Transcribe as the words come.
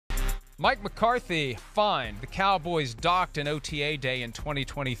Mike McCarthy fined. The Cowboys docked an OTA day in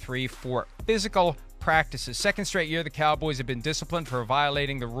 2023 for physical practices. Second straight year, the Cowboys have been disciplined for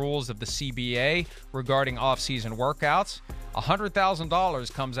violating the rules of the CBA regarding off-season workouts.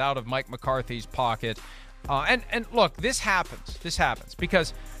 $100,000 comes out of Mike McCarthy's pocket. And look, this happens. This happens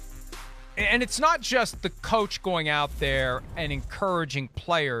because, and it's not just the coach going out there and encouraging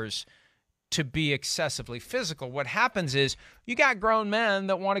players to be excessively physical. What happens is you got grown men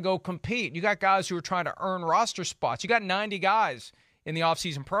that want to go compete. You got guys who are trying to earn roster spots. You got 90 guys in the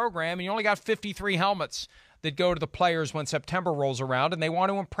offseason program, and you only got 53 helmets that go to the players when September rolls around, and they want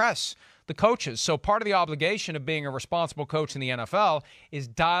to impress the coaches. So part of the obligation of being a responsible coach in the NFL is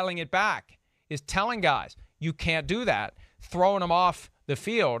dialing it back, is telling guys, you can't do that, throwing them off the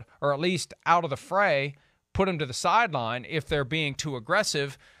field or at least out of the fray, put them to the sideline if they're being too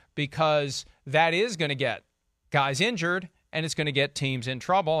aggressive, because that is going to get guys injured and it's going to get teams in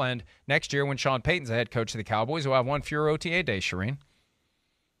trouble. And next year when Sean Payton's the head coach of the Cowboys, we'll have one fewer OTA day, Charean.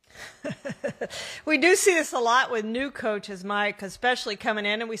 We do see this a lot with new coaches, Mike, especially coming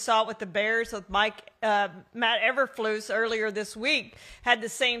in, and we saw it with the Bears with Matt Eberflus earlier this week, had the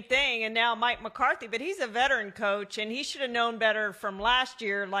same thing, and now Mike McCarthy, but he's a veteran coach, and he should have known better from last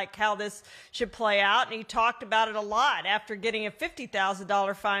year, like how this should play out, and he talked about it a lot after getting a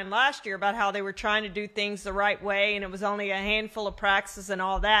 $50,000 fine last year about how they were trying to do things the right way, and it was only a handful of practices and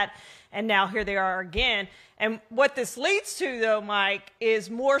all that. And now here they are again. And what this leads to, though, Mike, is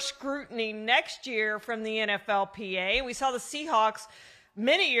more scrutiny next year from the NFLPA. We saw the Seahawks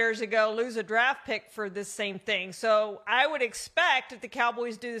many years ago lose a draft pick for this same thing. So I would expect if the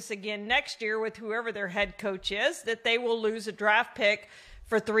Cowboys do this again next year with whoever their head coach is, that they will lose a draft pick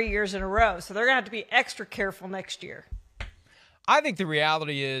for 3 years in a row. So they're going to have to be extra careful next year. I think the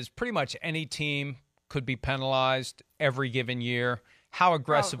reality is pretty much any team could be penalized every given year. How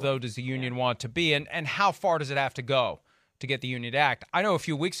aggressive, though, does the union want to be, and how far does it have to go to get the union to act? I know a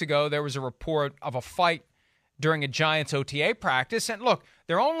few weeks ago there was a report of a fight during a Giants OTA practice, and look,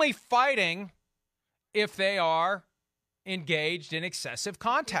 they're only fighting if they are engaged in excessive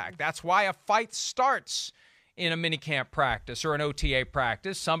contact. That's why a fight starts in a minicamp practice or an OTA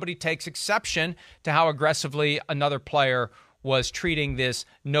practice. Somebody takes exception to how aggressively another player was treating this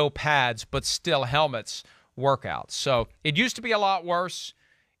no pads but still helmets workouts. So it used to be a lot worse.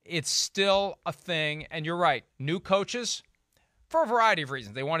 It's still a thing. And you're right. New coaches, for a variety of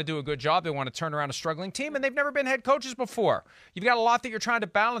reasons. They want to do a good job. They want to turn around a struggling team, and they've never been head coaches before. You've got a lot that you're trying to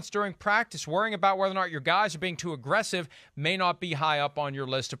balance during practice. Worrying about whether or not your guys are being too aggressive may not be high up on your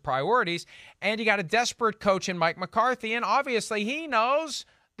list of priorities. And you got a desperate coach in Mike McCarthy, and obviously he knows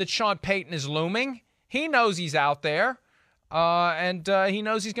that Sean Payton is looming. He knows he's out there. And he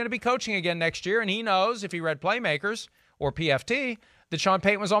knows he's going to be coaching again next year, and he knows, if he read Playmakers or PFT, that Sean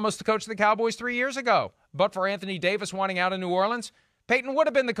Payton was almost the coach of the Cowboys 3 years ago. But for Anthony Davis wanting out of New Orleans, Payton would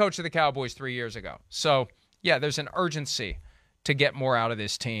have been the coach of the Cowboys 3 years ago. So, yeah, there's an urgency to get more out of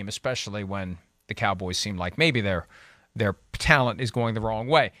this team, especially when the Cowboys seem like maybe their talent is going the wrong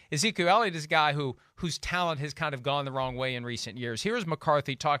way. Ezekiel Elliot is a guy whose talent has kind of gone the wrong way in recent years. Here's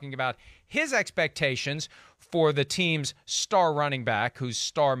McCarthy talking about his expectations for the team's star running back, whose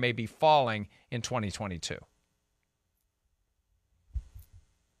star may be falling in 2022.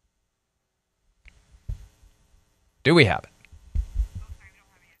 Do we have it?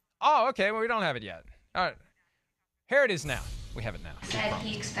 Oh, okay. Well, we don't have it yet. All right. Here it is now. We have it now. Said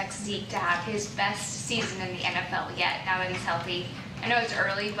he expects Zeke to have his best season in the NFL yet, now that he's healthy. I know it's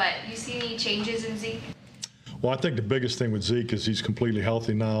early, but you see any changes in Zeke? Well, I think the biggest thing with Zeke is he's completely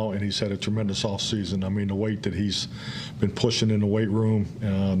healthy now, and he's had a tremendous offseason. I mean, the weight that he's been pushing in the weight room,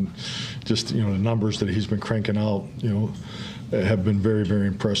 the numbers that he's been cranking out, have been very, very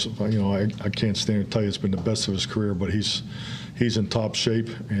impressive. I can't stand to tell you it's been the best of his career, but he's in top shape,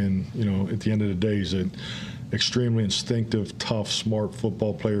 and, at the end of the day, he's an extremely instinctive, tough, smart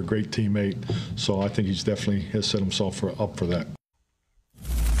football player, great teammate. So I think he's definitely has set himself up for that.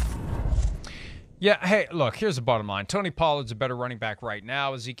 Yeah, hey, look, here's the bottom line. Tony Pollard's a better running back right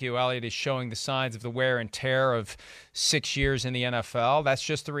now. Ezekiel Elliott is showing the signs of the wear and tear of 6 years in the NFL. That's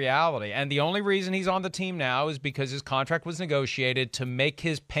just the reality. And the only reason he's on the team now is because his contract was negotiated to make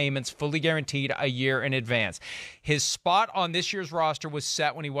his payments fully guaranteed a year in advance. His spot on this year's roster was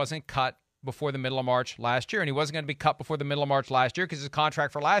set when he wasn't cut before the middle of March last year, and he wasn't going to be cut before the middle of March last year because his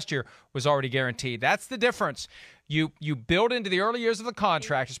contract for last year was already guaranteed. That's the difference. You build into the early years of the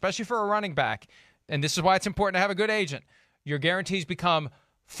contract, especially for a running back, and this is why it's important to have a good agent. Your guarantees become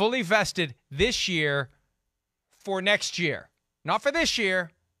fully vested this year for next year. Not for this year,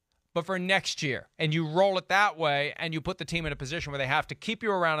 but for next year. And you roll it that way, and you put the team in a position where they have to keep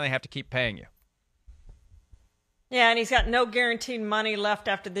you around and they have to keep paying you. Yeah, and he's got no guaranteed money left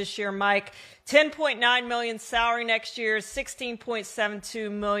after this year, Mike. $10.9 million salary next year, $16.72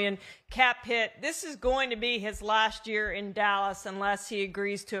 million cap hit. This is going to be his last year in Dallas unless he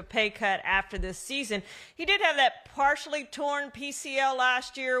agrees to a pay cut after this season. He did have that partially torn PCL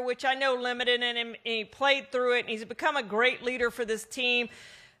last year, which I know limited him, and he played through it, and he's become a great leader for this team.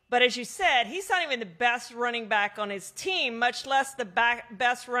 But as you said, he's not even the best running back on his team, much less the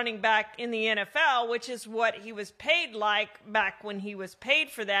best running back in the NFL, which is what he was paid like back when he was paid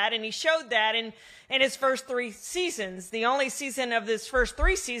for that. And he showed that in his first 3 seasons. The only season of his first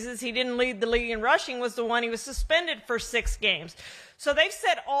 3 seasons he didn't lead the league in rushing was the one he was suspended for 6 games. So they've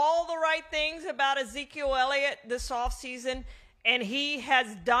said all the right things about Ezekiel Elliott this offseason, and he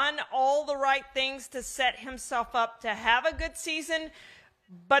has done all the right things to set himself up to have a good season.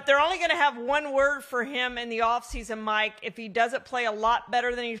 But they're only going to have one word for him in the offseason, Mike, if he doesn't play a lot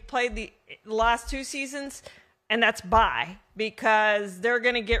better than he's played the last 2 seasons, and that's bye, because they're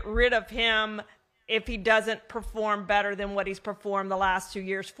going to get rid of him if he doesn't perform better than what he's performed the last 2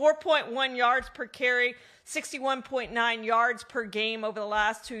 years. 4.1 yards per carry, 61.9 yards per game over the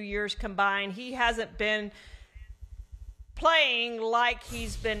last 2 years combined. He hasn't been playing like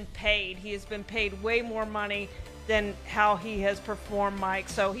he's been paid. He has been paid way more money than how he has performed, Mike.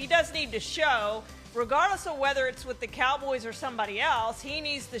 So he does need to show, regardless of whether it's with the Cowboys or somebody else, he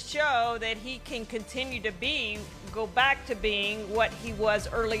needs to show that he can continue to go back to being what he was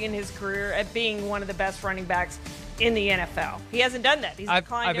early in his career at being one of the best running backs in the NFL. He hasn't done that. He's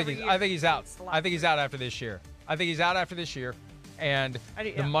declined every year. I think he's out. I think he's out after this year. And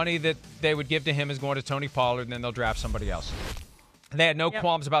the money that they would give to him is going to Tony Pollard, and then they'll draft somebody else. They had no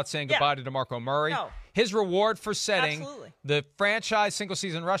qualms about saying goodbye to DeMarco Murray. No. His reward for setting the franchise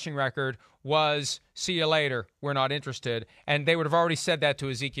single-season rushing record was, see you later, we're not interested. And they would have already said that to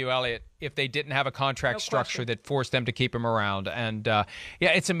Ezekiel Elliott if they didn't have a contract structure that forced them to keep him around. And,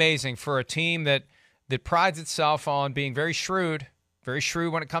 it's amazing for a team that prides itself on being very shrewd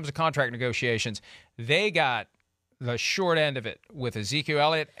when it comes to contract negotiations. They got the short end of it with Ezekiel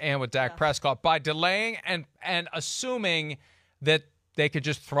Elliott and with Dak Prescott by delaying and assuming that they could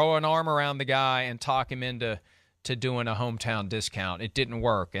just throw an arm around the guy and talk him into doing a hometown discount. It didn't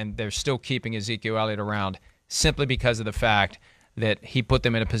work, and they're still keeping Ezekiel Elliott around simply because of the fact that he put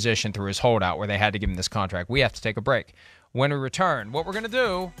them in a position through his holdout where they had to give him this contract. We have to take a break. When we return, what we're going to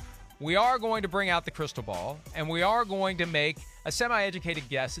do, we are going to bring out the crystal ball, and we are going to make a semi-educated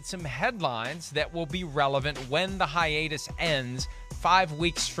guess at some headlines that will be relevant when the hiatus ends 5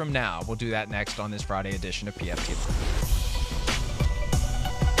 weeks from now. We'll do that next on this Friday edition of PFT.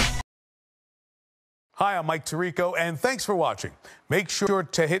 Hi, I'm Mike Tirico, and thanks for watching. Make sure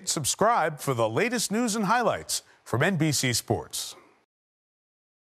to hit subscribe for the latest news and highlights from NBC Sports.